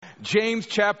James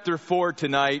chapter 4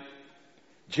 tonight.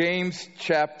 James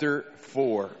chapter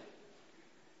 4.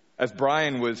 As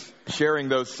Brian was sharing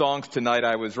those songs tonight,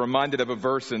 I was reminded of a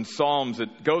verse in Psalms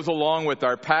that goes along with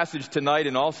our passage tonight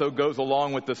and also goes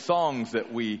along with the songs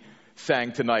that we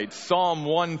sang tonight. Psalm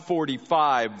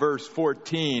 145, verse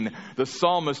 14, the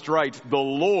psalmist writes, "The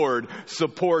Lord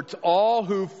supports all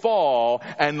who fall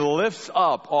and lifts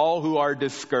up all who are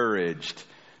discouraged."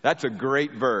 That's a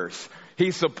great verse. He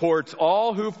supports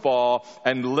all who fall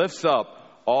and lifts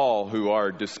up all who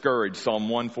are discouraged. Psalm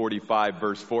 145,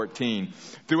 verse 14.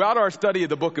 Throughout our study of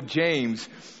the book of James,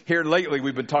 here lately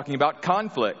we've been talking about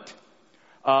conflict.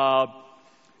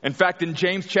 In fact, in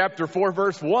James chapter 4,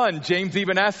 verse 1, James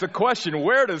even asks the question,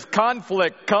 where does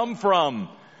conflict come from?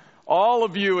 All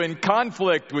of you in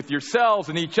conflict with yourselves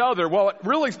and each other. Well, it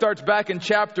really starts back in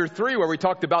chapter 3 where we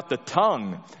talked about the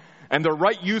tongue and the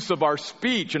right use of our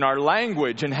speech and our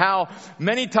language, and how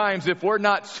many times if we're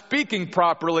not speaking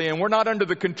properly and we're not under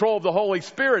the control of the Holy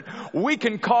Spirit, we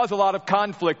can cause a lot of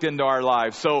conflict into our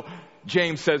lives. So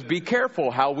James says, be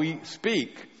careful how we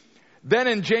speak. Then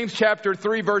in James chapter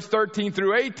 3, verse 13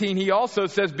 through 18, he also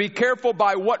says, be careful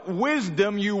by what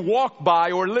wisdom you walk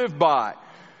by or live by.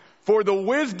 For the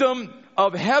wisdom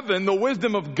of heaven, the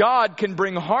wisdom of God can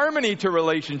bring harmony to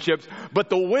relationships, but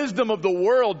the wisdom of the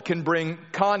world can bring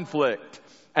conflict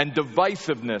and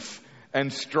divisiveness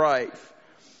and strife.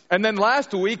 And then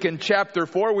last week in chapter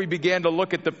 4, we began to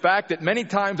look at the fact that many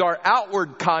times our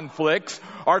outward conflicts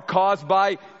are caused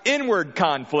by inward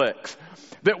conflicts.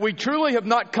 That we truly have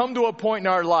not come to a point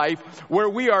in our life where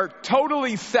we are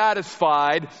totally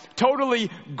satisfied,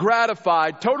 totally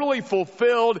gratified, totally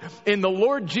fulfilled in the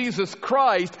Lord Jesus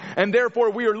Christ. And therefore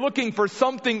we are looking for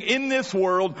something in this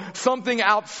world, something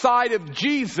outside of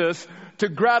Jesus to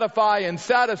gratify and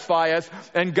satisfy us.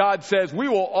 And God says we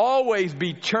will always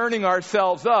be churning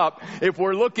ourselves up if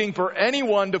we're looking for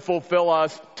anyone to fulfill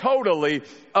us totally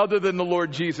other than the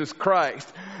Lord Jesus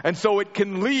Christ. And so it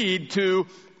can lead to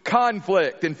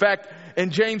conflict. In fact, in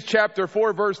James chapter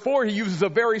 4, verse 4, he uses a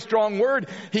very strong word.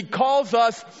 He calls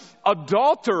us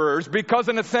adulterers because,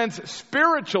 in a sense,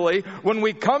 spiritually, when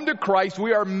we come to Christ,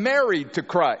 we are married to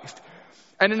Christ.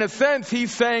 And in a sense, he's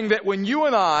saying that when you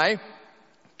and I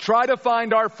try to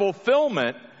find our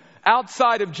fulfillment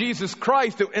outside of Jesus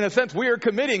Christ, in a sense, we are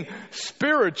committing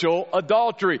spiritual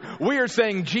adultery. We are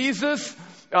saying, Jesus,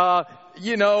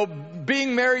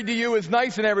 being married to you is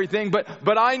nice and everything,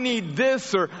 but I need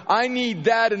this or I need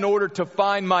that in order to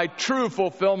find my true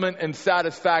fulfillment and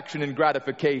satisfaction and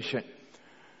gratification.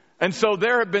 And so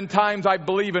there have been times, I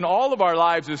believe, in all of our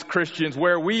lives as Christians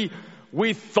where we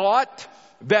thought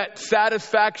that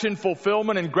satisfaction,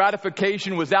 fulfillment, and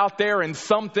gratification was out there in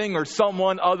something or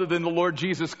someone other than the Lord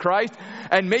Jesus Christ.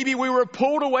 And maybe we were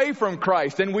pulled away from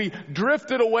Christ and we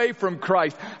drifted away from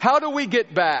Christ. How do we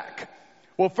get back?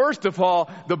 Well, first of all,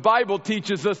 the Bible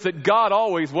teaches us that God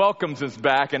always welcomes us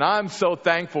back, and I'm so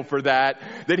thankful for that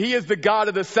He is the God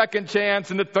of the second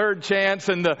chance and the third chance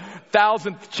and the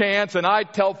 1,000th chance. And I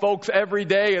tell folks every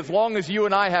day, as long as you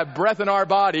and I have breath in our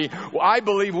body, I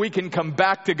believe we can come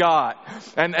back to God.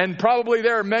 And probably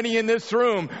there are many in this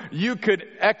room, you could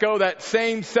echo that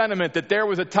same sentiment, that there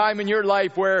was a time in your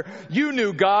life where you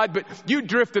knew God, but you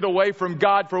drifted away from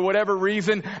God for whatever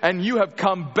reason, and you have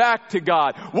come back to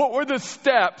God. What were the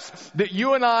steps that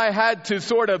you and I had to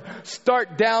sort of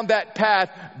start down that path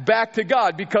back to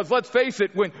God? Because let's face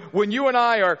it, when you and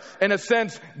I are, in a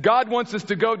sense, God wants us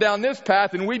to go down this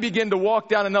path and we begin to walk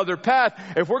down another path.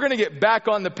 If we're going to get back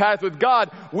on the path with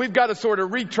God, we've got to sort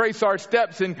of retrace our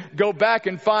steps and go back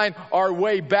and find our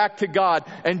way back to God.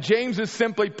 And James is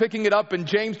simply picking it up in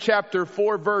James chapter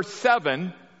 4, verse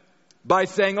 7 by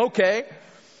saying, okay,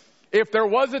 if there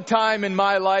was a time in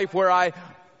my life where I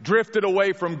drifted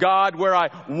away from God, where I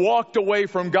walked away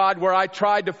from God, where I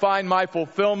tried to find my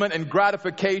fulfillment and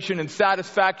gratification and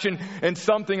satisfaction in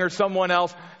something or someone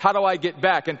else, how do I get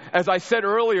back? And as I said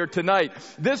earlier tonight,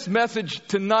 this message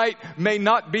tonight may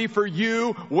not be for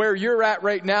you where you're at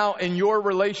right now in your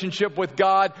relationship with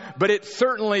God, but it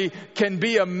certainly can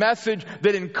be a message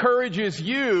that encourages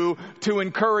you to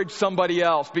encourage somebody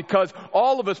else, because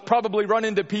all of us probably run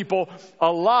into people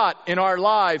a lot in our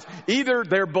lives. Either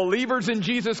they're believers in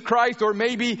Jesus Christ, or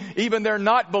maybe even they're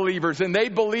not believers, and they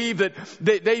believe that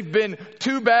they've been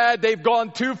too bad, they've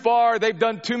gone too far, they've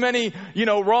done too many,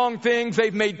 wrong things,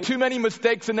 they've made too many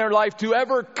mistakes in their life to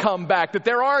ever come back, that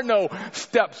there are no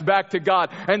steps back to God.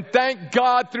 And thank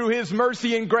God, through His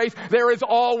mercy and grace, there is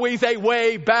always a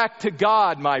way back to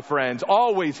God, my friends,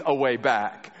 always a way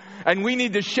back. And we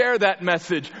need to share that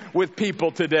message with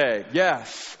people today.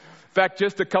 Yes. In fact,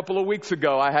 just a couple of weeks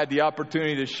ago, I had the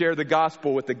opportunity to share the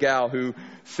gospel with a gal who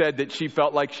said that she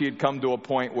felt like she had come to a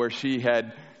point where she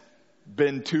had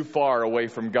been too far away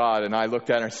from God. And I looked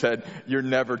at her and said, you're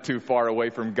never too far away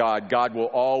from God. God will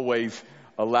always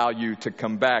allow you to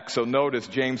come back. So notice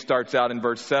James starts out in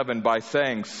verse 7 by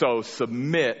saying, so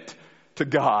submit to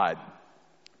God.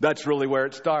 That's really where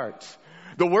it starts.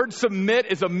 The word submit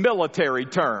is a military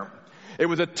term. It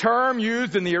was a term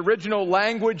used in the original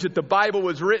language that the Bible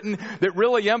was written that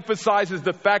really emphasizes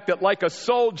the fact that, like a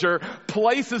soldier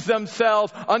places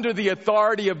themselves under the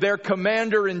authority of their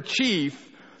commander-in-chief,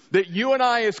 that you and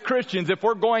I as Christians, if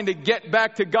we're going to get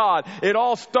back to God, it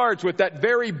all starts with that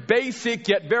very basic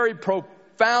yet very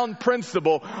profound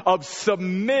principle of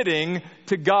submitting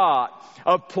to God,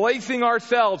 of placing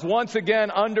ourselves once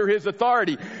again under His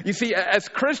authority. You see, as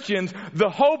Christians, the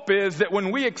hope is that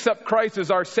when we accept Christ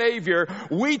as our Savior,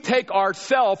 we take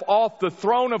ourselves off the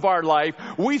throne of our life.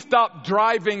 We stop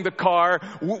driving the car.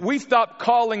 We stop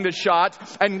calling the shots,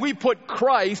 and we put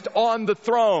Christ on the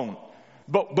throne.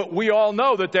 But we all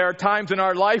know that there are times in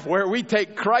our life where we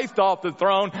take Christ off the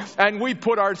throne and we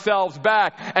put ourselves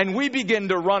back and we begin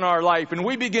to run our life and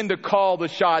we begin to call the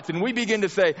shots and we begin to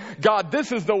say, God,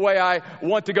 this is the way I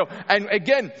want to go. And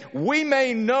again, we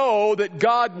may know that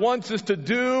God wants us to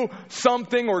do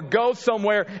something or go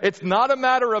somewhere. It's not a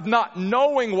matter of not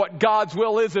knowing what God's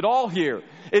will is at all here.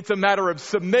 It's a matter of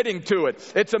submitting to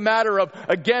it. It's a matter of,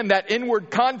 again, that inward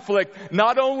conflict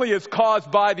not only is caused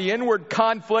by the inward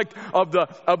conflict of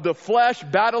the flesh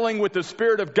battling with the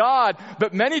Spirit of God,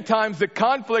 but many times the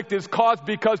conflict is caused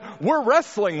because we're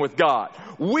wrestling with God.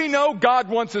 We know God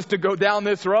wants us to go down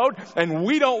this road and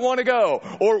we don't want to go.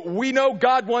 Or we know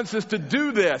God wants us to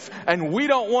do this and we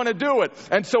don't want to do it.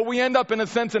 And so we end up in a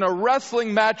sense in a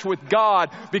wrestling match with God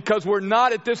because we're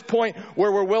not at this point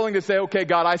where we're willing to say, okay,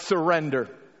 God, I surrender.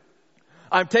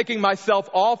 I'm taking myself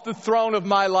off the throne of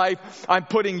my life. I'm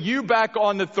putting you back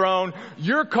on the throne.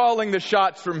 You're calling the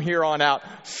shots from here on out.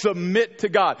 Submit to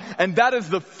God. And that is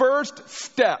the first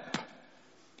step,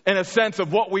 in a sense,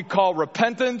 of what we call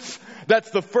repentance.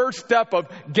 That's the first step of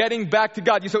getting back to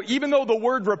God. So even though the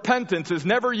word repentance is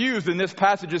never used in this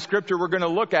passage of Scripture we're going to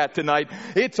look at tonight,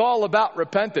 it's all about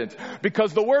repentance.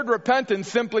 Because the word repentance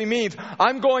simply means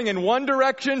I'm going in one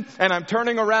direction and I'm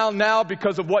turning around now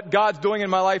because of what God's doing in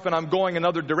my life and I'm going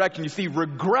another direction. You see,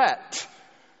 regret,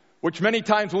 which many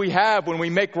times we have when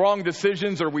we make wrong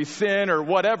decisions or we sin or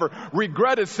whatever,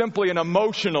 regret is simply an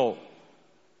emotional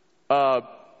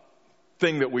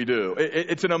thing that we do.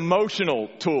 It's an emotional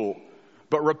tool.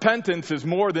 But repentance is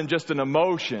more than just an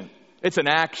emotion. It's an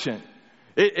action.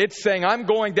 It's saying, I'm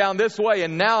going down this way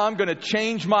and now I'm going to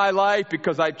change my life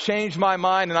because I've changed my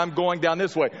mind and I'm going down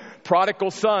this way.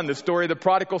 Prodigal son, the story of the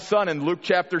prodigal son in Luke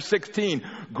chapter 16.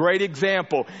 Great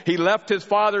example. He left his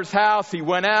father's house. He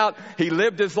went out. He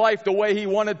lived his life the way he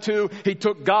wanted to. He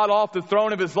took God off the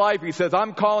throne of his life. He says,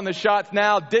 I'm calling the shots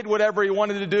now. Did whatever he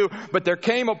wanted to do. But there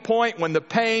came a point when the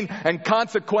pain and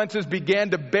consequences began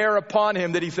to bear upon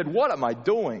him that he said, what am I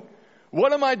doing?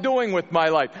 What am I doing with my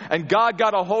life? And God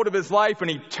got a hold of his life and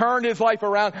He turned his life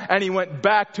around and he went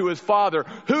back to his Father,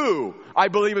 who I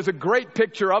believe is a great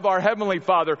picture of our Heavenly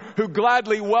Father, who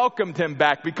gladly welcomed him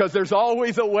back, because there's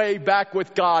always a way back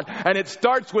with God. And it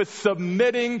starts with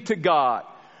submitting to God,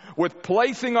 with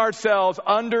placing ourselves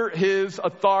under His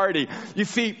authority. You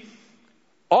see,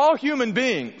 all human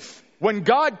beings, when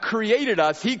God created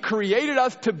us, He created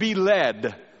us to be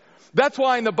led. That's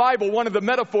why in the Bible, one of the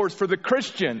metaphors for the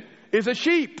Christian is a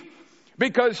sheep,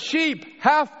 because sheep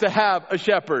have to have a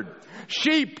shepherd.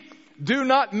 Sheep do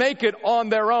not make it on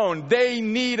their own. They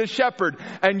need a shepherd.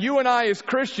 And you and I as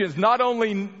Christians not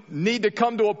only need to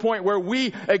come to a point where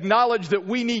we acknowledge that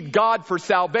we need God for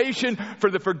salvation, for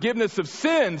the forgiveness of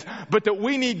sins, but that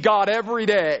we need God every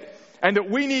day. And that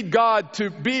we need God to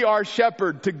be our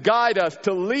shepherd, to guide us,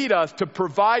 to lead us, to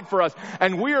provide for us.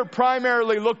 And we are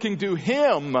primarily looking to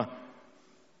Him.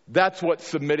 That's what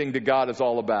submitting to God is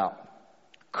all about.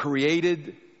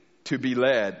 Created to be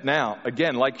led. Now,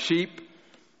 again, like sheep,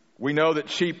 we know that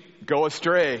sheep go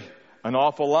astray an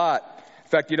awful lot. In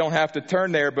fact, you don't have to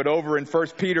turn there, but over in 1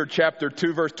 Peter chapter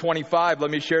 2, verse 25, let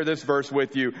me share this verse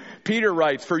with you. Peter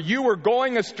writes, "For you were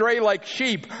going astray like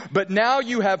sheep, but now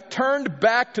you have turned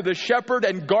back to the shepherd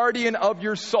and guardian of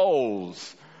your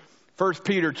souls." 1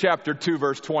 Peter chapter 2,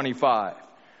 verse 25.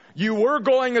 You were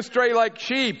going astray like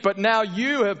sheep, but now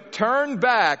you have turned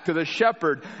back to the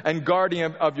shepherd and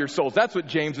guardian of your souls. That's what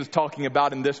James is talking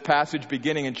about in this passage,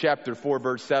 beginning in chapter 4,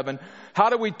 verse 7. How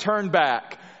do we turn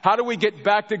back? How do we get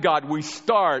back to God? We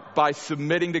start by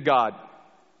submitting to God.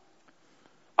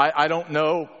 I don't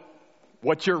know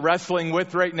what you're wrestling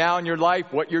with right now in your life,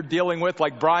 what you're dealing with,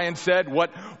 like Brian said,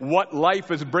 what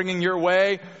life is bringing your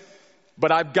way.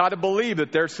 But I've got to believe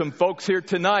that there's some folks here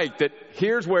tonight that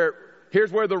here's where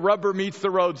the rubber meets the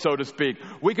road, so to speak.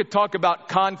 We could talk about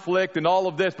conflict and all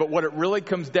of this, but what it really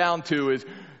comes down to is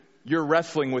you're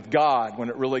wrestling with God when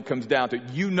it really comes down to it.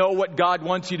 You know what God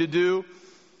wants you to do.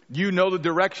 You know the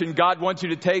direction God wants you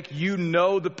to take. You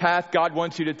know the path God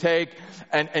wants you to take.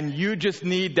 And you just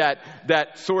need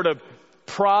that sort of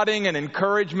prodding and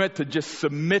encouragement to just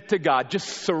submit to God. Just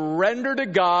surrender to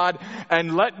God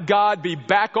and let God be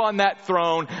back on that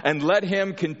throne and let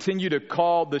Him continue to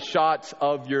call the shots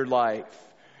of your life.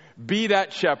 Be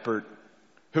that shepherd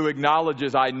who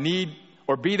acknowledges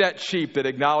or be that sheep that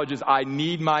acknowledges I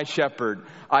need my shepherd.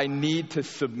 I need to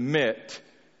submit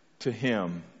to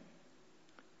Him.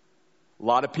 A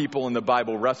lot of people in the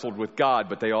Bible wrestled with God,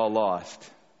 but they all lost.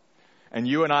 And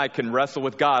you and I can wrestle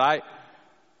with God.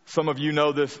 Some of you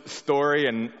know this story,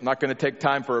 and I'm not going to take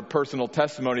time for a personal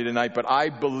testimony tonight, but I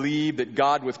believe that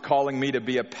God was calling me to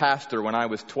be a pastor when I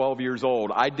was 12 years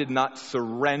old. I did not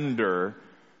surrender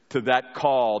to that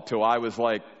call till I was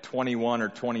like 21 or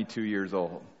 22 years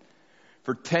old.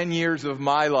 For 10 years of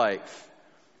my life,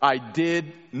 I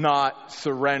did not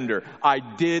surrender. I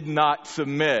did not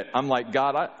submit. I'm like,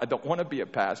 God, I don't want to be a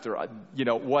pastor,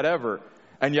 whatever.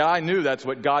 And yet I knew that's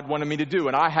what God wanted me to do.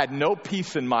 And I had no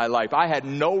peace in my life. I had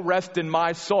no rest in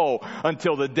my soul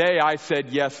until the day I said,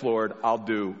 yes, Lord, I'll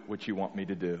do what you want me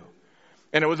to do.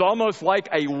 And it was almost like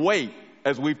a weight,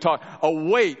 as we've talked. A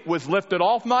weight was lifted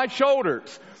off my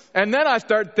shoulders. And then I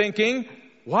started thinking,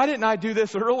 why didn't I do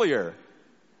this earlier?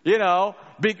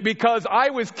 Because I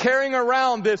was carrying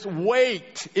around this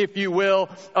weight, if you will,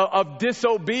 of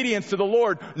disobedience to the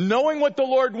Lord, knowing what the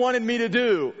Lord wanted me to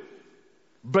do,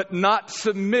 but not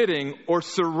submitting or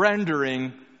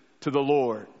surrendering to the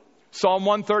Lord. Psalm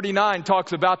 139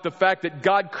 talks about the fact that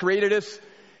God created us.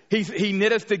 He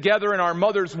knit us together in our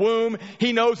mother's womb.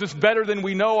 He knows us better than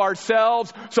we know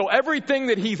ourselves. So everything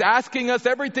that He's asking us,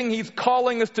 everything He's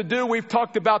calling us to do, we've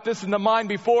talked about this in the mind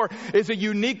before, is a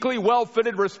uniquely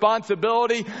well-fitted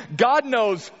responsibility. God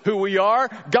knows who we are.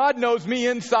 God knows me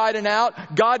inside and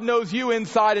out. God knows you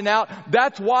inside and out.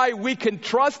 That's why we can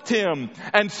trust Him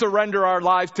and surrender our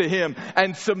lives to Him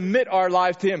and submit our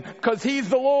lives to Him, because He's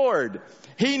the Lord.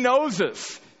 He knows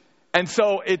us. And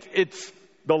so it's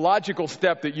the logical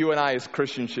step that you and I as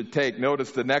Christians should take. Notice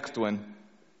the next one.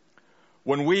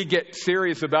 When we get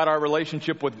serious about our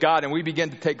relationship with God and we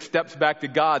begin to take steps back to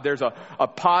God, there's a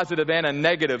positive and a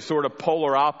negative sort of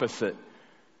polar opposite.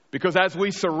 Because as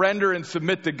we surrender and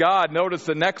submit to God, notice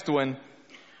the next one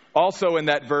also in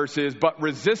that verse is, but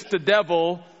resist the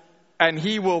devil and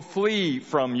he will flee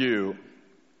from you.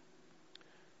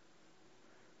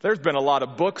 There's been a lot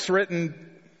of books written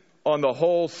on the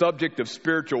whole subject of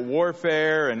spiritual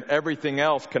warfare and everything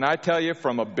else. Can I tell you,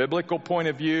 from a biblical point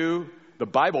of view, the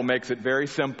Bible makes it very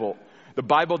simple. The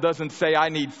Bible doesn't say I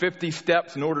need 50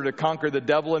 steps in order to conquer the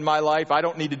devil in my life. I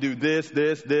don't need to do this,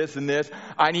 and this.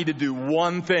 I need to do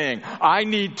one thing. I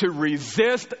need to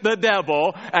resist the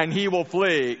devil and he will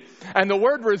flee. And the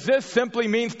word resist simply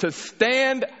means to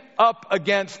stand up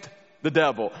against the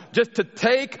devil. Just to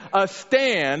take a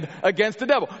stand against the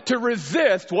devil. To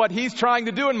resist what he's trying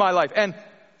to do in my life. And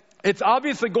it's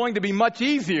obviously going to be much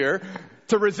easier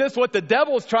to resist what the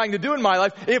devil is trying to do in my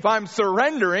life if I'm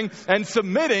surrendering and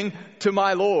submitting to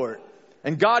my Lord.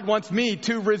 And God wants me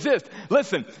to resist.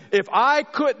 Listen, if I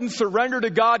couldn't surrender to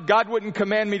God, God wouldn't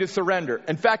command me to surrender.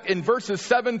 In fact, in verses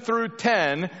 7 through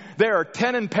 10, there are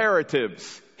 10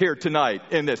 imperatives here tonight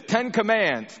in this. 10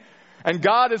 commands. And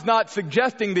God is not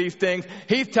suggesting these things.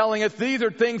 He's telling us these are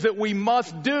things that we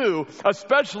must do,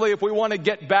 especially if we want to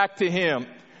get back to Him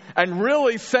and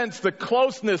really sense the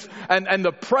closeness and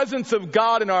the presence of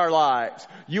God in our lives.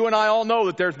 You and I all know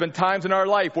that there's been times in our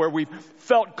life where we've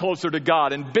felt closer to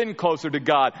God and been closer to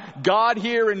God. God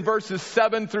here in verses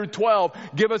 7 through 12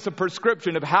 give us a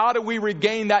prescription of how do we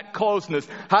regain that closeness?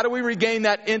 How do we regain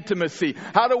that intimacy?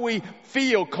 How do we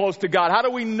feel close to God? How do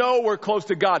we know we're close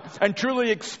to God and truly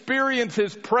experience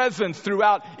His presence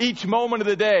throughout each moment of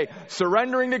the day?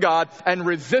 Surrendering to God and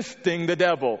resisting the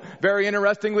devil. Very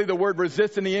interestingly, the word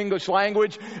resist in the English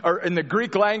language or in the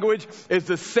Greek language is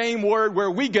the same word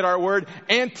where we get our word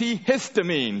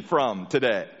antihistamine from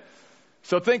today.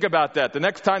 So think about that. The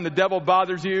next time the devil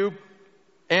bothers you,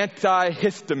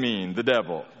 antihistamine the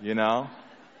devil,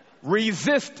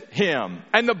 Resist him.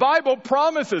 And the Bible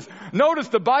promises. Notice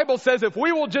the Bible says if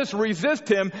we will just resist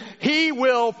him, he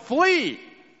will flee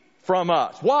from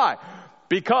us. Why?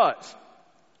 Because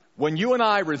when you and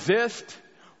I resist,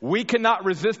 We cannot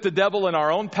resist the devil in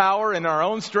our own power, in our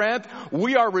own strength.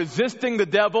 We are resisting the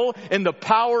devil in the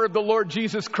power of the Lord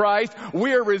Jesus Christ.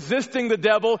 We are resisting the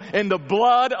devil in the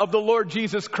blood of the Lord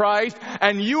Jesus Christ.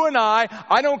 And you and I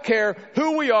don't care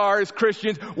who we are as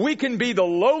Christians, we can be the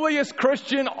lowliest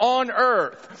Christian on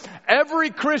earth.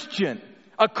 Every Christian,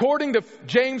 according to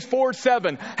James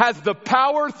 4:7, has the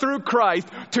power through Christ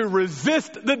to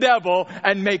resist the devil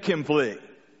and make him flee.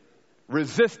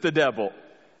 Resist the devil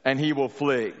and he will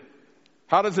flee.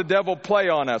 How does the devil play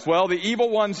on us? Well, the evil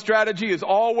one's strategy is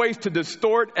always to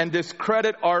distort and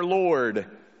discredit our Lord.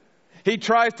 He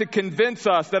tries to convince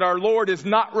us that our Lord is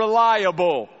not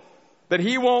reliable, that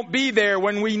he won't be there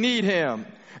when we need him,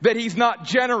 that he's not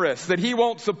generous, that he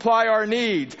won't supply our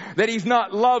needs, that he's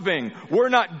not loving, we're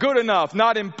not good enough,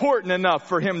 not important enough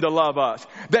for him to love us,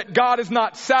 that God is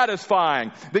not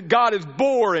satisfying, that God is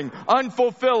boring,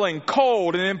 unfulfilling,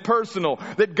 cold, and impersonal,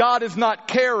 that God is not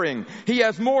caring. He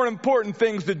has more important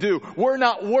things to do. We're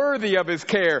not worthy of his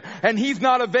care, and he's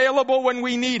not available when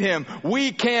we need him.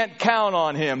 We can't count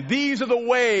on him. These are the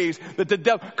ways that the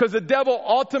devil, because the devil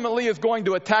ultimately is going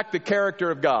to attack the character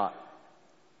of God.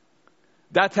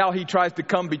 That's how he tries to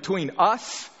come between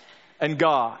us and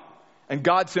God. And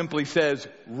God simply says,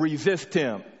 resist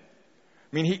him.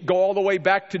 I mean, go all the way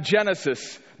back to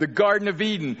Genesis, the Garden of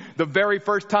Eden. The very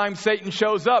first time Satan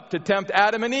shows up to tempt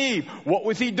Adam and Eve, what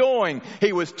was he doing?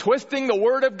 He was twisting the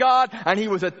Word of God and he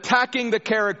was attacking the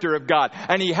character of God.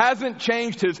 And he hasn't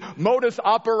changed his modus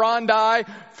operandi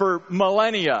for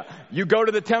millennia. You go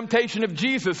to the temptation of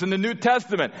Jesus in the New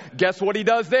Testament. Guess what he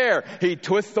does there? He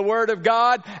twists the Word of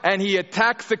God and he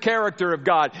attacks the character of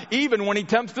God. Even when he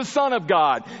tempts the Son of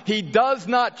God, he does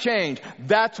not change.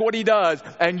 That's what he does.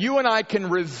 And you and I can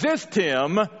resist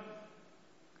him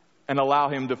and allow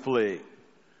him to flee.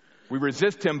 We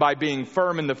resist him by being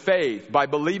firm in the faith, by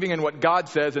believing in what God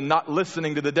says and not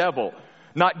listening to the devil,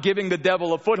 not giving the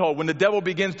devil a foothold. When the devil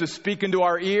begins to speak into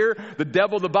our ear, the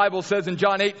devil, the Bible says in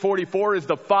John 8:44, is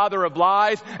the father of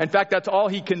lies. In fact, that's all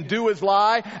he can do is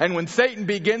lie. And when Satan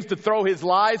begins to throw his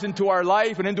lies into our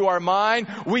life and into our mind,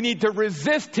 we need to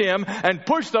resist him and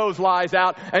push those lies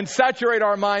out and saturate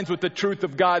our minds with the truth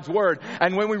of God's word.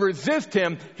 And when we resist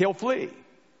him, he'll flee.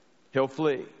 He'll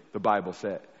flee, the Bible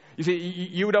said. You see,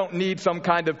 you don't need some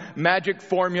kind of magic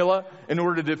formula in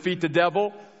order to defeat the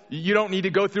devil. You don't need to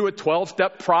go through a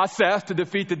 12-step process to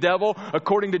defeat the devil.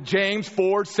 According to James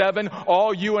 4:7,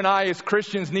 all you and I as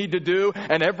Christians need to do,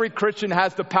 and every Christian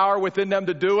has the power within them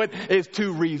to do it, is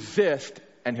to resist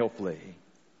and he'll flee.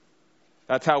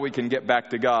 That's how we can get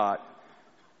back to God.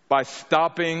 By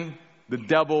stopping the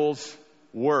devil's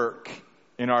work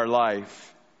in our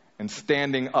life and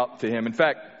standing up to him. In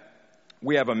fact,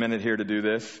 we have a minute here to do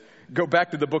this. Go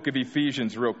back to the book of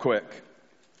Ephesians real quick.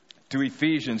 To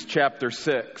Ephesians chapter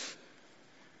 6,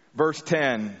 verse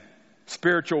 10,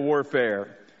 spiritual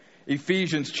warfare.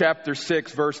 Ephesians chapter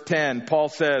 6, verse 10, Paul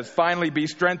says, finally be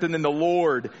strengthened in the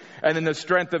Lord and in the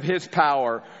strength of his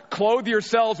power. Clothe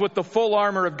yourselves with the full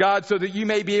armor of God so that you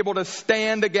may be able to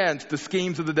stand against the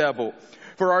schemes of the devil.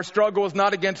 For our struggle is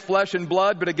not against flesh and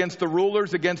blood, but against the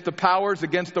rulers, against the powers,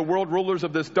 against the world rulers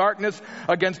of this darkness,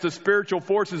 against the spiritual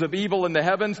forces of evil in the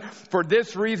heavens. For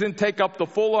this reason, take up the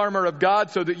full armor of God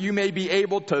so that you may be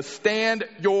able to stand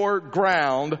your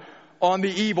ground on the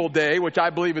evil day, which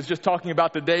I believe is just talking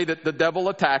about the day that the devil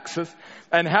attacks us,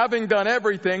 and having done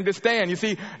everything to stand. You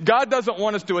see, God doesn't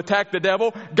want us to attack the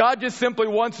devil. God just simply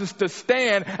wants us to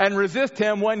stand and resist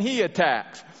him when he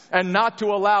attacks, and not to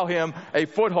allow him a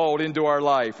foothold into our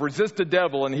life. Resist the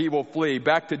devil and he will flee.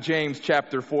 Back to James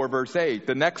chapter 4, verse 8.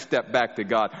 The next step back to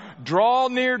God. Draw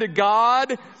near to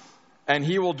God and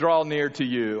he will draw near to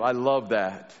you. I love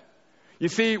that. You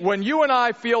see, when you and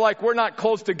I feel like we're not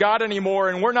close to God anymore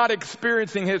and we're not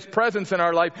experiencing his presence in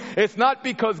our life, it's not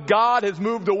because God has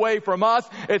moved away from us.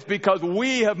 It's because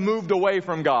we have moved away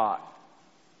from God.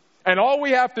 And all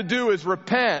we have to do is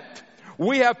repent.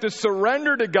 We have to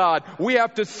surrender to God. We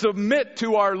have to submit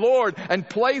to our Lord and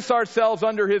place ourselves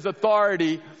under his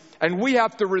authority. And we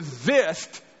have to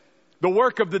resist the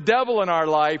work of the devil in our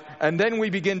life. And then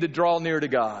we begin to draw near to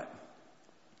God.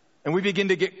 And we begin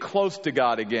to get close to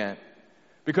God again.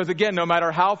 Because again, no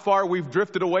matter how far we've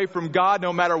drifted away from God,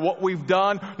 no matter what we've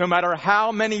done, no matter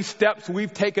how many steps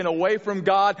we've taken away from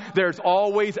God, there's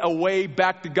always a way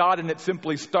back to God. And it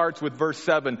simply starts with verse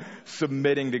 7,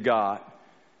 submitting to God.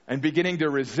 And beginning to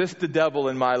resist the devil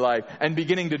in my life and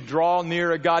beginning to draw near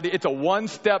to God. It's a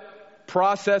one-step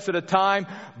process at a time,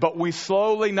 but we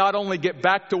slowly not only get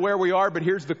back to where we are, but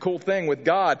here's the cool thing with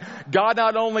God. God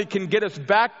not only can get us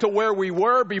back to where we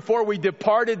were before we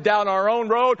departed down our own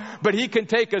road, but he can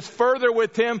take us further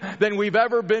with him than we've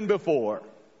ever been before.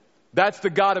 That's the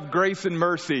God of grace and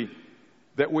mercy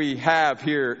that we have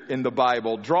here in the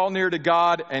Bible. Draw near to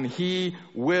God and He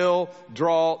will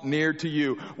draw near to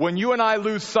you. When you and I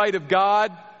lose sight of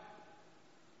God,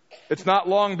 it's not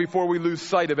long before we lose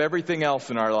sight of everything else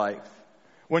in our life.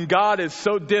 When God is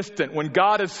so distant, when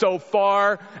God is so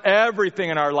far, everything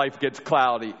in our life gets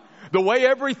cloudy. The way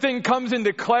everything comes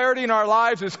into clarity in our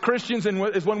lives as Christians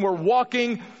is when we're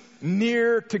walking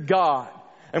near to God.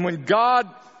 And when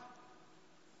God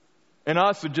and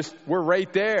us we're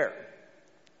right there.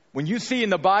 When you see in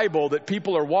the Bible that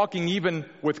people are walking even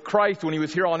with Christ when He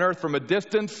was here on earth from a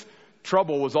distance,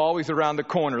 trouble was always around the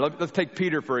corner. Let's take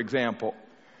Peter, for example.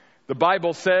 The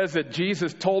Bible says that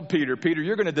Jesus told Peter,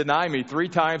 you're going to deny me 3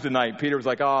 times tonight. Peter was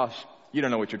like, you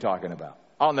don't know what you're talking about.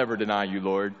 I'll never deny you,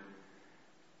 Lord.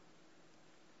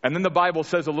 And then the Bible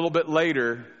says a little bit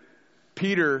later,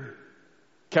 Peter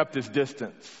kept his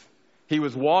distance. He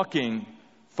was walking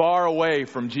far away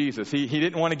from Jesus. He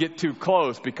didn't want to get too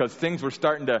close because things were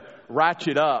starting to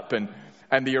ratchet up and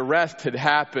the arrest had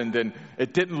happened and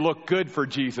it didn't look good for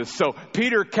Jesus. So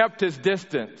Peter kept his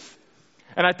distance.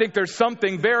 And I think there's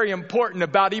something very important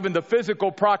about even the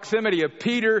physical proximity of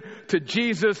Peter to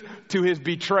Jesus, to His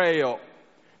betrayal.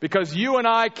 Because you and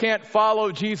I can't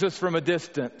follow Jesus from a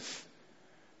distance.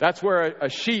 That's where a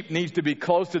sheep needs to be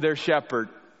close to their shepherd.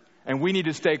 And we need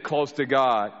to stay close to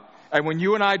God. And when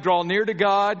you and I draw near to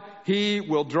God, He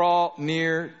will draw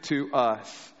near to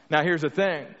us. Now here's the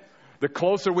thing. The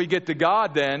closer we get to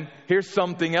God then, here's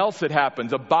something else that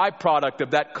happens. A byproduct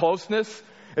of that closeness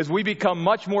is we become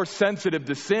much more sensitive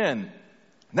to sin.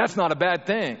 That's not a bad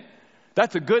thing.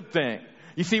 That's a good thing.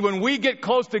 You see, when we get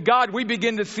close to God, we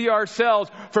begin to see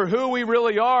ourselves for who we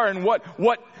really are and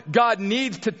what God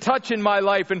needs to touch in my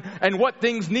life and what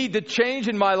things need to change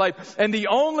in my life. And the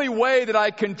only way that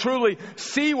I can truly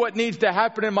see what needs to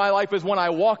happen in my life is when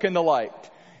I walk in the light.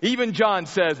 Even John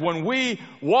says, when we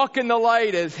walk in the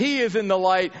light as He is in the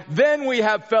light, then we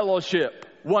have fellowship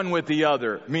one with the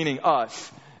other, meaning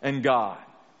us and God.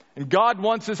 And God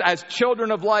wants us as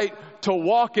children of light to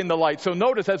walk in the light. So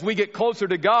notice as we get closer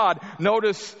to God,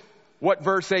 notice what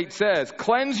verse 8 says.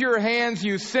 Cleanse your hands,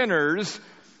 you sinners,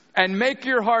 and make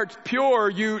your hearts pure,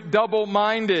 you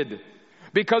double-minded.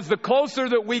 Because the closer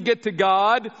that we get to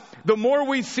God, the more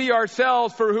we see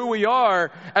ourselves for who we are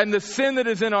and the sin that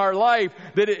is in our life,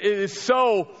 that it is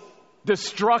so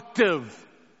destructive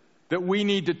that we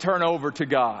need to turn over to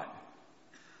God.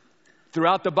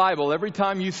 Throughout the Bible, every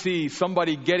time you see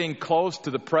somebody getting close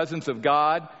to the presence of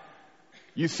God,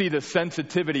 you see the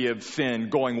sensitivity of sin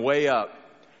going way up.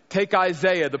 Take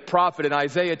Isaiah, the prophet, in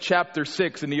Isaiah chapter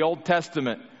 6 in the Old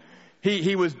Testament.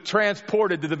 He was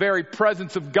transported to the very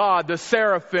presence of God, the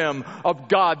seraphim of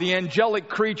God. The angelic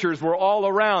creatures were all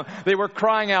around. They were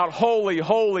crying out, holy,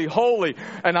 holy, holy.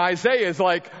 And Isaiah is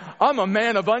like, I'm a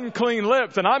man of unclean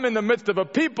lips, and I'm in the midst of a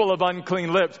people of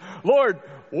unclean lips. Lord,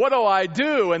 what do I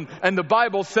do? And the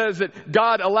Bible says that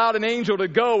God allowed an angel to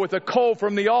go with a coal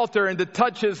from the altar and to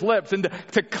touch his lips and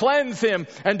to cleanse him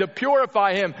and to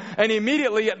purify him. And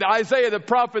immediately Isaiah the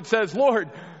prophet says, Lord,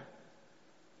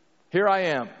 here I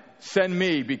am. Send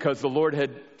me, because the Lord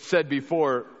had said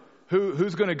before,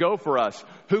 who's going to go for us?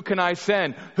 Who can I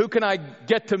send? Who can I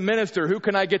get to minister? Who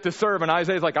can I get to serve? And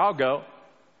Isaiah's like, I'll go.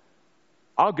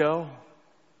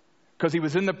 Because he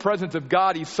was in the presence of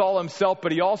God, he saw himself,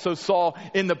 but he also saw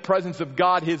in the presence of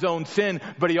God his own sin.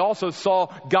 But he also saw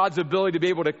God's ability to be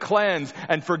able to cleanse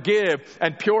and forgive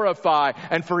and purify,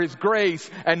 and for His grace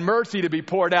and mercy to be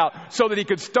poured out so that he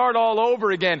could start all over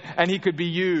again and he could be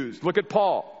used. Look at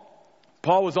Paul.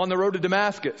 Paul was on the road to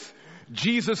Damascus.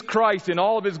 Jesus Christ in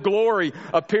all of His glory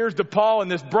appears to Paul in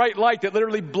this bright light that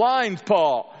literally blinds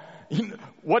Paul.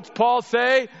 What's Paul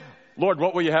say? Lord,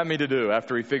 what will you have me to do?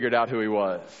 After he figured out who he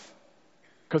was.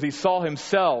 Because he saw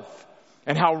himself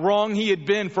and how wrong he had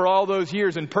been for all those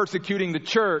years in persecuting the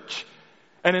church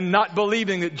and in not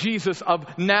believing that Jesus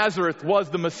of Nazareth was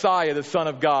the Messiah, the Son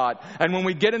of God. And when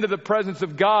we get into the presence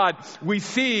of God, we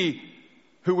see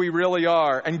who we really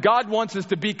are. And God wants us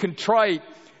to be contrite.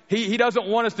 He doesn't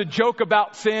want us to joke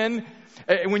about sin.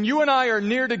 When you and I are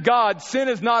near to God, sin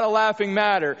is not a laughing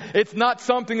matter. It's not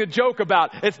something to joke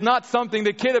about. It's not something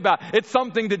to kid about. It's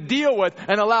something to deal with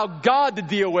and allow God to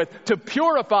deal with, to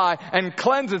purify and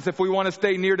cleanse us if we want to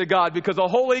stay near to God. Because a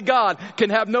holy God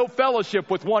can have no fellowship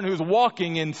with one who's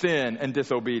walking in sin and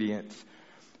disobedience.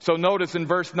 So notice in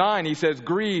verse 9, he says,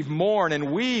 grieve, mourn,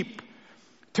 and weep.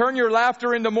 Turn your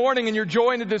laughter into mourning and your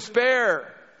joy into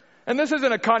despair. And this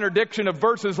isn't a contradiction of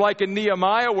verses like in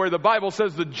Nehemiah where the Bible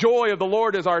says the joy of the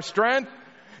Lord is our strength.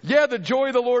 Yeah, the joy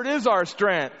of the Lord is our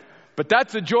strength. But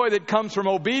that's a joy that comes from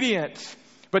obedience.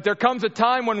 But there comes a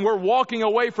time when we're walking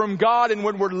away from God and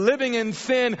when we're living in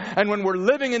sin and when we're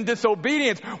living in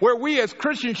disobedience where we as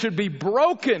Christians should be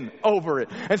broken over it.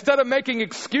 Instead of making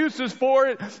excuses for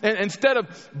it, and instead of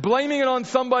blaming it on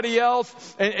somebody else,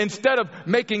 and instead of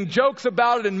making jokes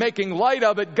about it and making light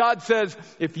of it, God says,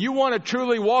 if you want to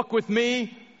truly walk with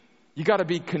me, you got to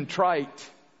be contrite.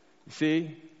 You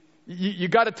see? You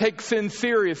got to take sin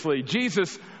seriously.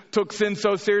 Jesus took sin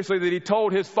so seriously that he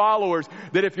told his followers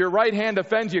that if your right hand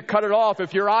offends you, cut it off.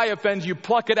 If your eye offends you,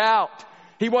 pluck it out.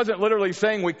 He wasn't literally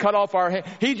saying we cut off our hand.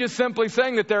 He's just simply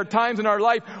saying that there are times in our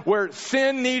life where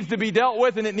sin needs to be dealt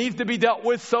with, and it needs to be dealt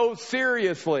with so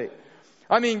seriously.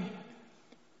 I mean,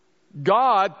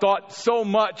 God thought so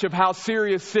much of how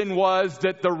serious sin was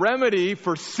that the remedy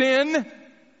for sin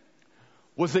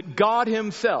was that God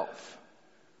himself,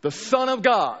 the Son of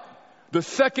God, the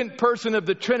second person of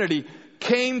the Trinity,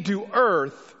 came to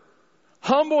earth,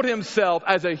 humbled himself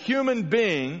as a human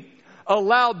being,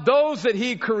 allowed those that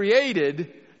he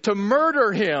created to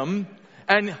murder him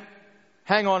and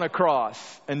hang on a cross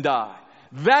and die.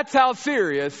 That's how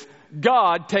serious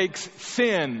God takes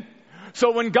sin.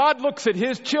 So when God looks at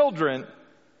his children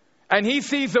and he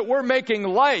sees that we're making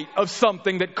light of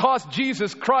something that cost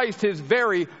Jesus Christ his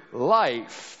very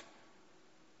life,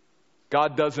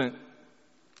 God doesn't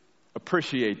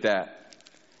appreciate that.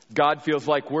 God feels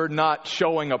like we're not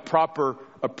showing a proper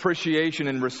appreciation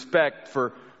and respect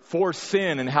for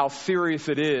sin and how serious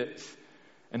it is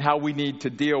and how we need to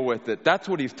deal with it. That's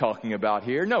what he's talking about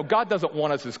here. No, God doesn't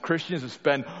want us as Christians to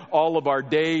spend all of our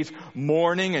days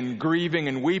mourning and grieving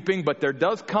and weeping, but there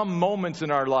does come moments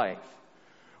in our life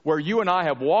where you and I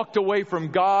have walked away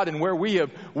from God and where we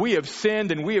have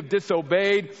sinned and we have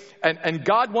disobeyed, and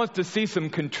God wants to see some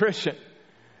contrition.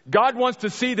 God wants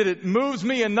to see that it moves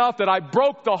me enough that I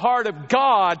broke the heart of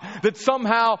God, that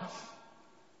somehow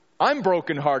I'm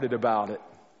brokenhearted about it.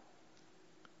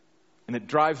 And it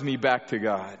drives me back to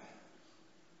God.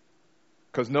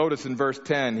 Because notice in verse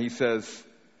 10, he says,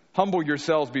 humble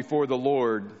yourselves before the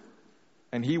Lord,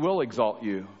 and he will exalt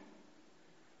you.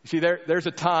 You see, there's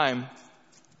a time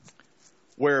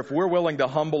where if we're willing to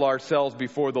humble ourselves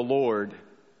before the Lord,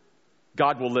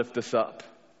 God will lift us up.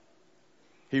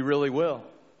 He really will.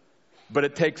 But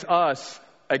it takes us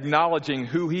acknowledging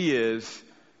who he is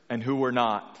and who we're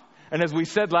not. And as we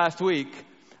said last week,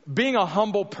 being a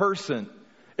humble person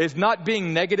is not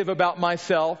being negative about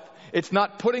myself. It's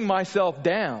not putting myself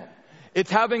down.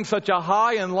 It's having such a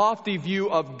high and lofty view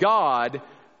of God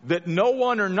that no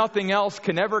one or nothing else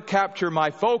can ever capture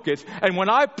my focus. And when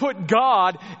I put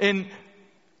God in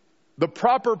the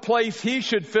proper place he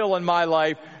should fill in my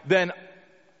life, then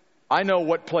I know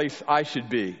what place I should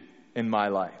be in my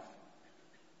life.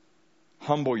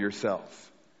 Humble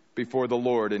yourself before the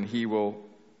Lord and he will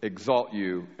exalt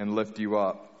you and lift you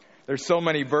up. There's so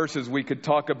many verses we could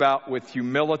talk about with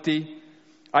humility.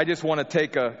 I just want to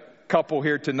take a couple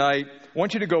here tonight. I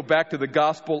want you to go back to the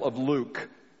Gospel of Luke.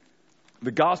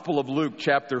 The Gospel of Luke,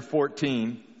 chapter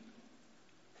 14,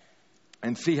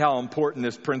 and see how important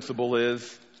this principle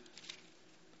is.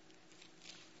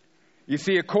 You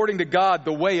see, according to God,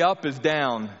 the way up is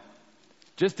down.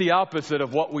 Just the opposite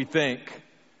of what we think.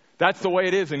 That's the way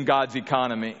it is in God's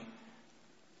economy.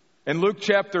 In Luke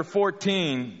chapter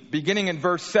 14, beginning in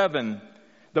verse 7,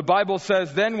 the Bible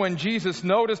says, then when Jesus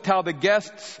noticed how the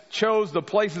guests chose the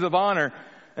places of honor,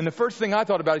 and the first thing I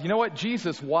thought about is, you know what?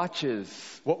 Jesus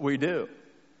watches what we do.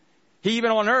 He,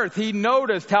 even on earth, he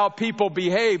noticed how people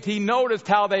behaved. He noticed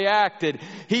how they acted.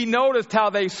 He noticed how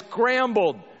they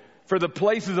scrambled for the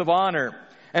places of honor.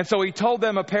 And so he told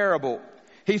them a parable.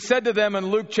 He said to them in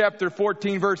Luke chapter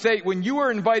 14, verse 8, when you are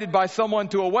invited by someone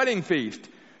to a wedding feast,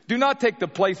 do not take the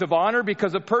place of honor,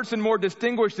 because a person more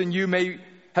distinguished than you may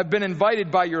have been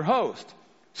invited by your host.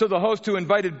 So the host who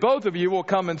invited both of you will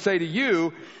come and say to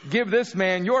you, give this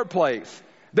man your place.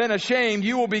 Then ashamed,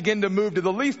 you will begin to move to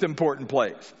the least important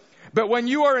place. But when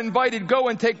you are invited, go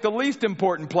and take the least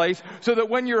important place, so that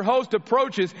when your host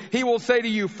approaches, he will say to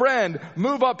you, friend,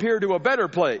 move up here to a better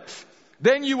place.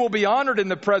 Then you will be honored in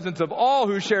the presence of all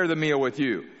who share the meal with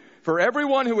you. For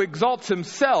everyone who exalts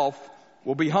himself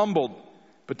will be humbled,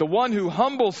 but the one who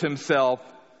humbles himself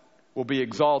will be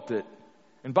exalted.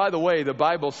 And by the way, the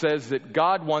Bible says that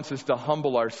God wants us to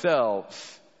humble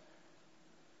ourselves,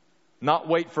 not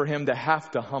wait for him to have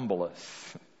to humble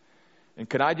us. And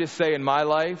can I just say in my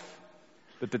life,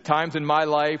 that the times in my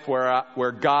life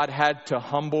where God had to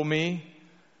humble me,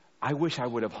 I wish I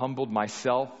would have humbled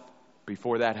myself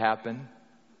before that happened.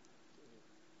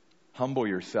 Humble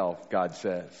yourself, God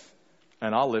says,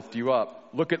 and I'll lift you up.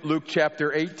 Look at Luke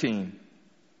chapter 18.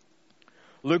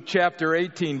 Luke chapter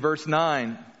 18, verse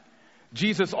 9.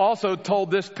 Jesus also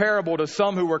told this parable to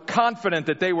some who were confident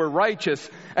that they were righteous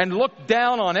and looked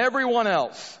down on everyone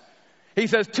else. He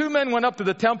says, 2 men went up to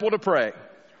the temple to pray.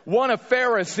 One a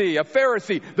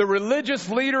Pharisee, the religious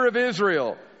leader of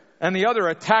Israel, and the other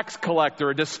a tax collector,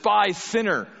 a despised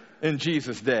sinner in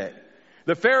Jesus' day.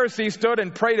 The Pharisee stood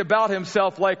and prayed about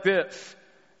himself like this: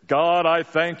 God, I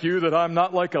thank you that I'm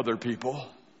not like other people.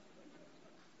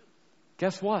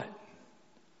 Guess what?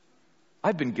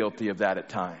 I've been guilty of that at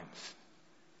times,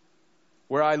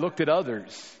 where I looked at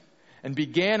others and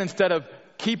began, instead of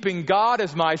keeping God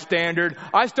as my standard,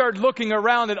 I started looking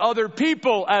around at other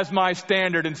people as my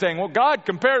standard and saying, well, God,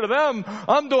 compared to them,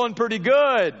 I'm doing pretty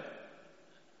good.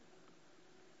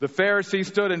 The Pharisee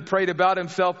stood and prayed about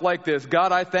himself like this: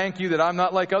 God, I thank you that I'm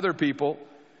not like other people,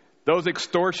 those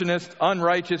extortionists,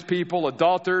 unrighteous people,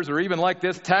 adulterers, or even like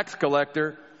this tax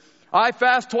collector. I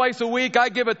fast twice a week. I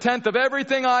give 1/10 of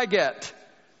everything I get.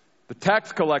 The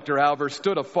tax collector, however,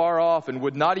 stood afar off and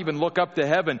would not even look up to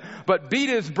heaven, but beat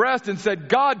his breast and said,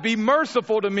 God, be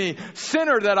merciful to me,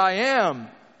 sinner that I am.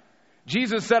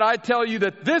 Jesus said, I tell you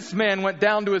that this man went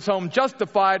down to his home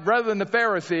justified rather than the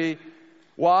Pharisee.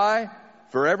 Why?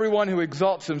 For everyone who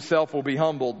exalts himself will be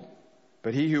humbled,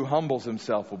 but he who humbles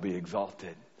himself will be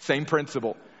exalted. Same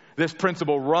principle. This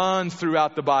principle runs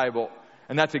throughout the Bible.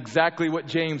 And that's exactly what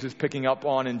James is picking up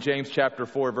on in James chapter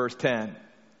 4, verse 10.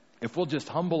 If we'll just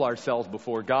humble ourselves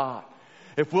before God,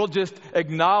 if we'll just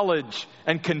acknowledge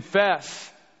and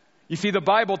confess. You see, the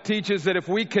Bible teaches that if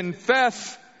we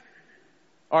confess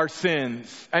our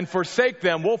sins and forsake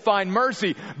them, we'll find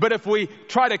mercy. But if we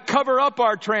try to cover up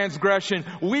our transgression,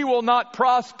 we will not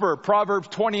prosper. Proverbs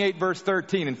 28, verse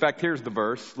 13. In fact, here's the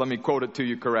verse. Let me quote it to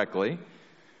you correctly.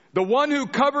 The one who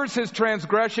covers his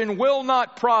transgression will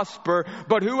not prosper,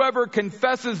 but whoever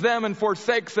confesses them and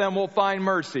forsakes them will find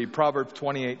mercy. Proverbs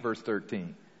 28, verse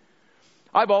 13.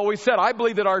 I've always said, I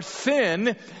believe that our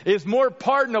sin is more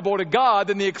pardonable to God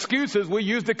than the excuses we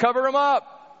use to cover them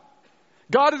up.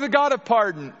 God is a God of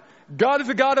pardon. God is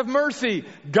a God of mercy.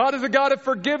 God is a God of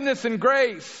forgiveness and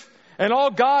grace. And all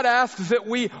God asks is that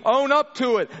we own up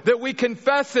to it, that we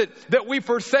confess it, that we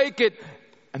forsake it.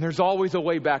 And there's always a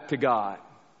way back to God.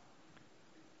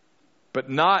 But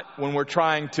not when we're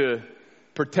trying to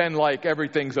pretend like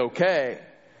everything's okay.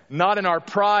 Not in our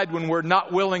pride when we're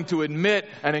not willing to admit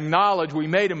and acknowledge we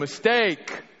made a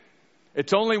mistake.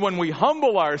 It's only when we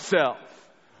humble ourselves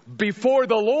before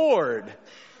the Lord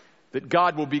that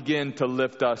God will begin to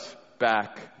lift us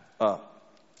back up.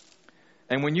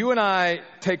 And when you and I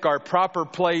take our proper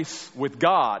place with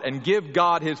God and give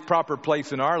God His proper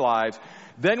place in our lives,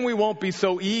 then we won't be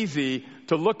so easy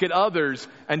to look at others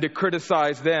and to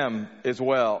criticize them as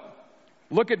well.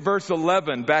 Look at verse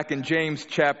 11 back in James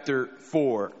chapter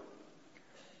 4,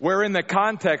 where in the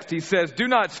context he says, do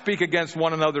not speak against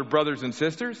one another, brothers and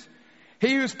sisters.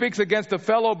 He who speaks against a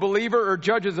fellow believer or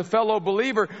judges a fellow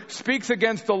believer speaks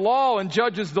against the law and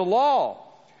judges the law.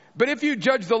 But if you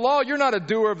judge the law, you're not a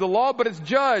doer of the law, but it's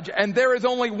judge. And there is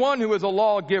only one who is a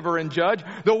lawgiver and judge,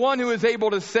 the one who is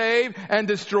able to save and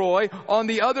destroy. On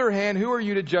the other hand, who are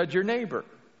you to judge your neighbor?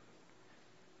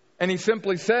 And he's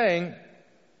simply saying,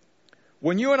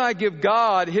 when you and I give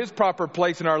God His proper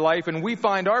place in our life and we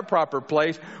find our proper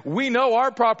place, we know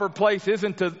our proper place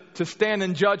isn't to stand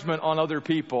in judgment on other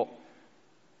people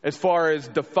as far as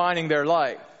defining their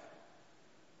life.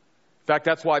 In fact,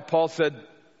 that's why Paul said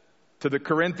to the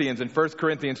Corinthians in 1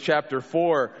 Corinthians chapter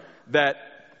 4 that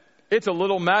it's a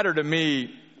little matter to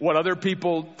me what other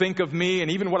people think of me and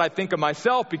even what I think of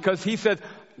myself, because he says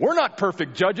we're not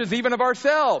perfect judges even of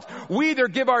ourselves. We either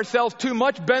give ourselves too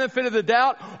much benefit of the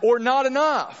doubt or not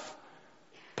enough.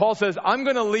 Paul says, I'm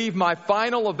going to leave my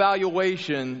final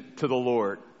evaluation to the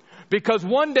Lord. Because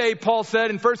one day, Paul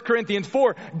said in 1 Corinthians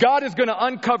 4, God is going to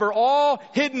uncover all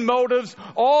hidden motives,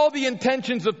 all the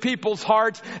intentions of people's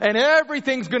hearts, and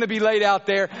everything's going to be laid out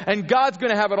there. And God's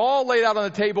going to have it all laid out on the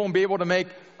table and be able to make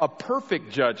a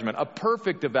perfect judgment, a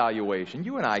perfect evaluation.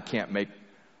 You and I can't make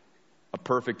a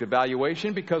perfect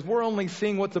evaluation because we're only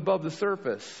seeing what's above the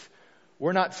surface.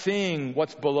 We're not seeing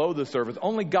what's below the surface.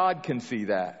 Only God can see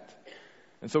that.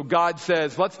 And so God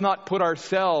says, let's not put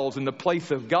ourselves in the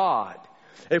place of God.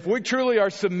 If we truly are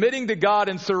submitting to God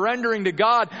and surrendering to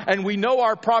God and we know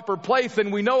our proper place,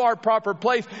 then we know our proper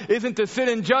place isn't to sit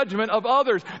in judgment of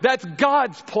others. That's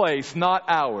God's place, not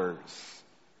ours.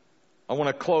 I want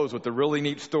to close with a really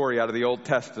neat story out of the Old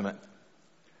Testament.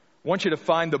 I want you to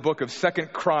find the book of 2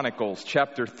 Chronicles,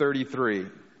 chapter 33.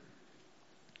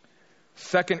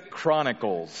 2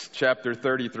 Chronicles, chapter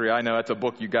 33. I know that's a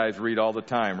book you guys read all the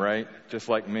time, right? Just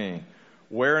like me.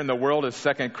 Where in the world is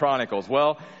 2 Chronicles?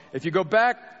 Well, if you go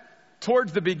back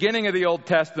towards the beginning of the Old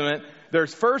Testament,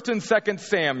 there's 1st and 2nd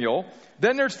Samuel,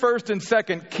 then there's 1st and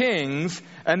 2nd Kings,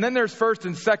 and then there's 1st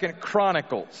and 2nd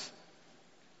Chronicles.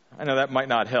 I know that might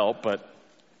not help,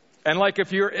 and like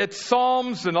if it's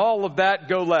Psalms and all of that,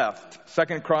 go left.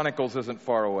 2nd Chronicles isn't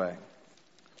far away.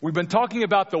 We've been talking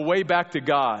about the way back to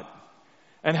God.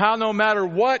 And how no matter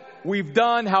what we've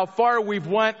done, how far we've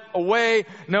went away,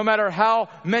 no matter how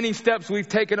many steps we've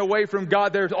taken away from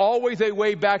God, there's always a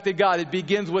way back to God. It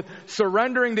begins with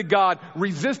surrendering to God,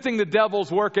 resisting the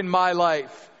devil's work in my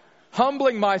life,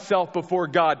 humbling myself before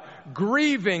God,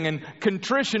 grieving and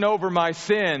contrition over my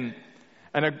sin.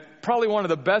 And probably one of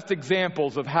the best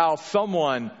examples of how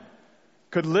someone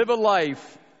could live a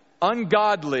life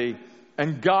ungodly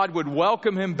and God would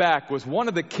welcome him back was one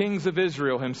of the kings of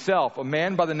Israel himself, a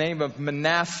man by the name of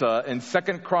Manasseh in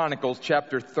 2nd Chronicles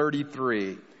chapter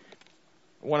 33. I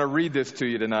want to read this to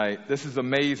you tonight. This is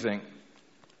amazing.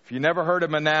 If you never heard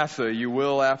of Manasseh, you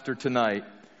will after tonight.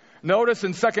 Notice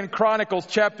in 2nd Chronicles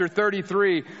chapter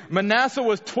 33, Manasseh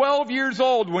was 12 years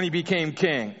old when he became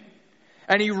king,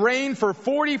 and he reigned for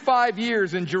 45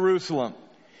 years in Jerusalem.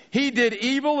 He did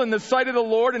evil in the sight of the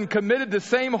Lord and committed the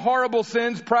same horrible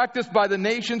sins practiced by the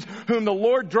nations whom the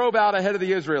Lord drove out ahead of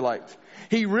the Israelites.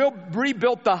 He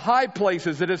rebuilt the high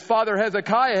places that his father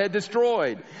Hezekiah had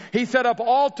destroyed. He set up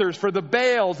altars for the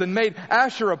Baals and made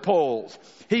Asherah poles.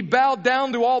 He bowed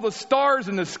down to all the stars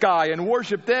in the sky and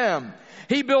worshiped them.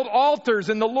 He built altars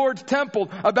in the Lord's temple,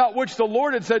 about which the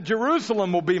Lord had said,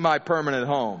 Jerusalem will be my permanent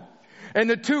home. In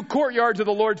the 2 courtyards of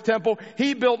the Lord's temple,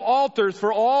 he built altars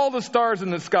for all the stars in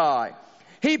the sky.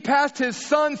 He passed his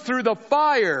sons through the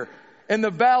fire in the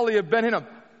valley of Ben Hinnom.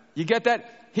 You get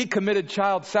that? He committed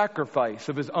child sacrifice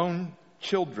of his own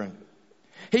children.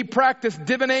 He practiced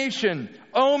divination,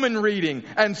 omen reading,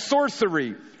 and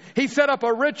sorcery. He set up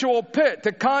a ritual pit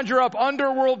to conjure up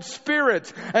underworld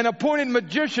spirits and appointed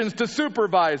magicians to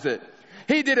supervise it.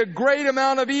 He did a great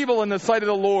amount of evil in the sight of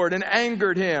the Lord and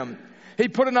angered him. He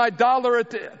put an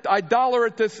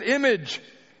idolatrous image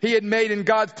he had made in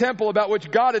God's temple, about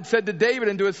which God had said to David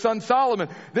and to his son Solomon,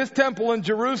 this temple in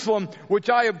Jerusalem, which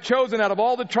I have chosen out of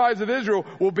all the tribes of Israel,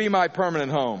 will be my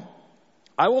permanent home.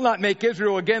 I will not make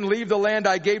Israel again leave the land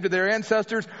I gave to their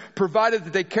ancestors, provided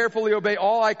that they carefully obey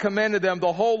all I commanded them,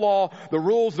 the whole law, the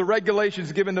rules, the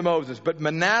regulations given to Moses. But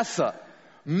Manasseh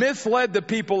misled the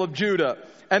people of Judah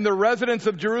and the residents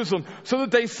of Jerusalem, so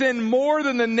that they sinned more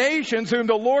than the nations whom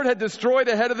the Lord had destroyed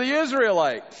ahead of the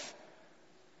Israelites.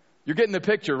 You're getting the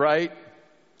picture, right?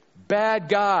 Bad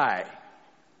guy.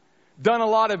 Done a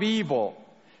lot of evil.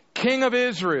 King of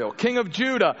Israel, king of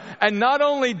Judah. And not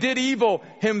only did evil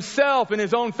himself and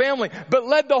his own family, but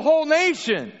led the whole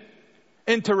nation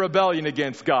into rebellion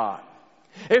against God.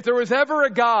 If there was ever a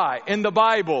guy in the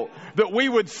Bible that we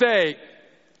would say,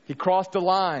 he crossed the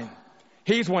line,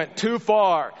 he's went too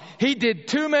far, he did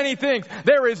too many things,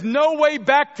 there is no way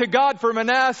back to God for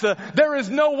Manasseh, there is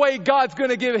no way God's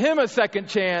going to give him a second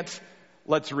chance.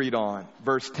 Let's read on.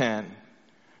 Verse 10.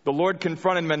 The Lord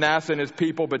confronted Manasseh and his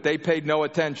people, but they paid no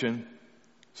attention.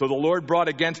 So the Lord brought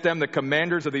against them the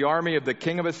commanders of the army of the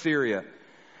king of Assyria.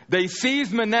 They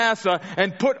seized Manasseh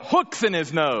and put hooks in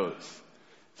his nose.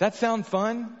 Does that sound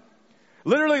fun?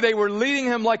 Literally, they were leading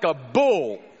him like a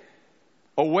bull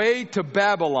away to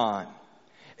Babylon.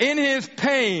 In his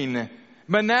pain,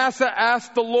 Manasseh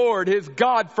asked the Lord, his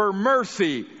God, for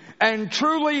mercy and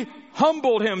truly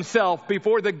humbled himself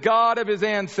before the God of his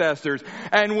ancestors.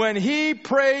 And when he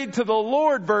prayed to the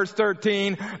Lord, verse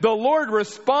 13, the Lord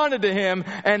responded to him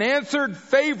and answered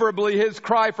favorably his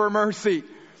cry for mercy.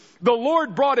 The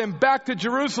Lord brought him back to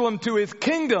Jerusalem to his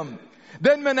kingdom.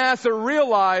 Then Manasseh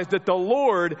realized that the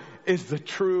Lord is the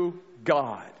true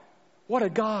God. What a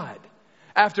God.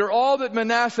 After all that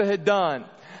Manasseh had done,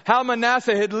 how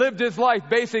Manasseh had lived his life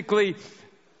basically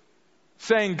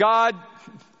saying, God,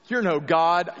 you're no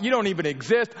God. You don't even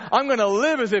exist. I'm going to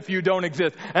live as if you don't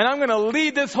exist. And I'm going to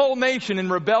lead this whole nation in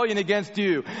rebellion against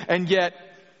you. And yet,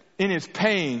 in his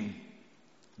pain,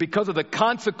 because of the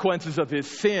consequences of his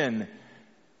sin,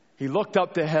 he looked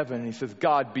up to heaven and he says,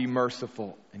 God, be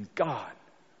merciful. And God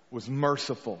was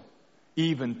merciful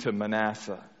even to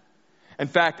Manasseh. In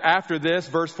fact, after this,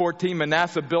 verse 14,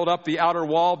 Manasseh built up the outer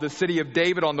wall of the city of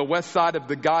David on the west side of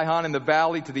the Gihon in the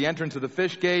valley to the entrance of the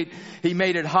fish gate. He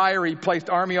made it higher. He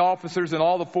placed army officers in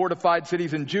all the fortified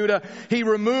cities in Judah. He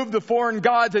removed the foreign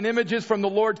gods and images from the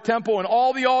Lord's temple and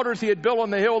all the altars he had built on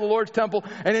the hill of the Lord's temple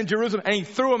and in Jerusalem, and he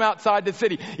threw them outside the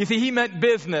city. You see, he meant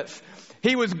business.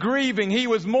 He was grieving. He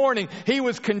was mourning. He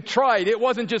was contrite. It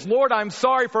wasn't just, Lord, I'm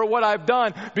sorry for what I've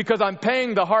done because I'm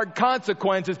paying the hard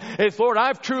consequences. It's, Lord,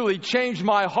 I've truly changed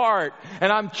my heart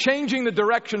and I'm changing the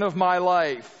direction of my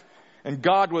life. And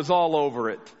God was all over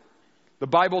it. The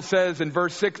Bible says in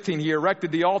verse 16, he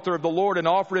erected the altar of the Lord and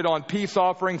offered it on peace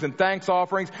offerings and thanks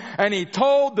offerings. And he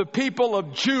told the people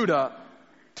of Judah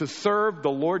to serve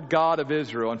the Lord God of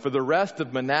Israel. And for the rest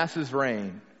of Manasseh's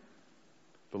reign,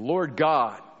 the Lord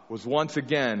God was once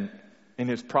again in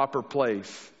his proper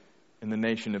place in the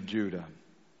nation of Judah.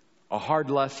 A hard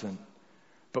lesson.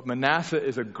 But Manasseh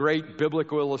is a great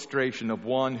biblical illustration of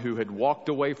one who had walked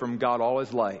away from God all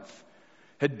his life,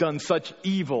 had done such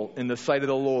evil in the sight of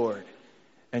the Lord,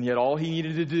 and yet all he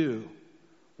needed to do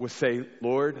was say,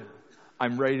 Lord,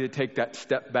 I'm ready to take that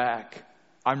step back.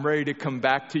 I'm ready to come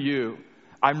back to you.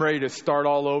 I'm ready to start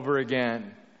all over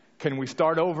again. Can we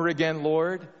start over again,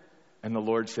 Lord? And the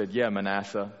Lord said, yeah,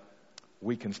 Manasseh,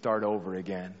 we can start over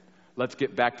again. Let's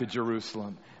get back to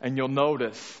Jerusalem. And you'll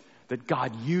notice that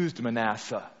God used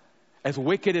Manasseh. As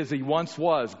wicked as he once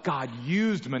was, God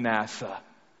used Manasseh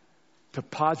to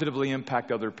positively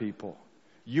impact other people.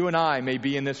 You and I may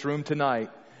be in this room tonight,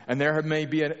 and there may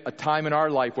be a time in our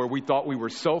life where we thought we were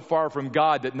so far from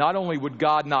God that not only would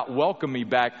God not welcome me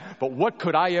back, but what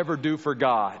could I ever do for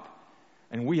God?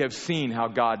 And we have seen how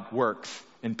God works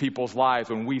in people's lives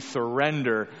when we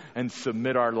surrender and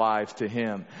submit our lives to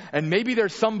Him. And maybe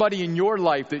there's somebody in your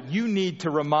life that you need to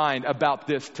remind about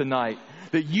this tonight.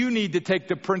 That you need to take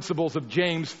the principles of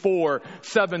James 4,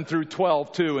 7 through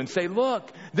 12 too and say, look,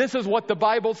 this is what the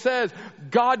Bible says.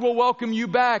 God will welcome you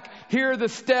back. Here are the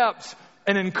steps.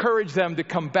 And encourage them to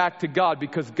come back to God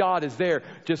because God is there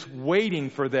just waiting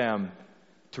for them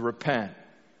to repent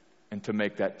and to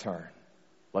make that turn.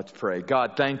 Let's pray.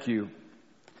 God, thank you.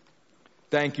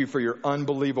 Thank you for your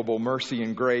unbelievable mercy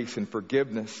and grace and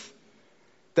forgiveness.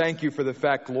 Thank you for the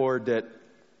fact, Lord, that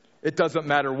it doesn't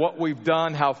matter what we've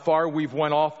done, how far we've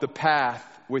went off the path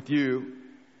with you,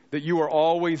 that you are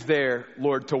always there,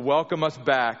 Lord, to welcome us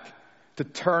back, to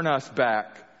turn us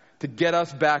back, to get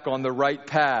us back on the right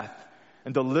path,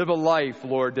 and to live a life,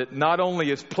 Lord, that not only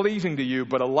is pleasing to you,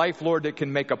 but a life, Lord, that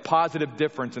can make a positive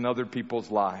difference in other people's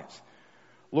lives.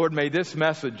 Lord, may this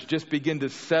message just begin to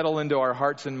settle into our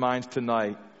hearts and minds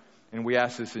tonight. And we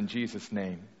ask this in Jesus'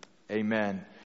 name. Amen.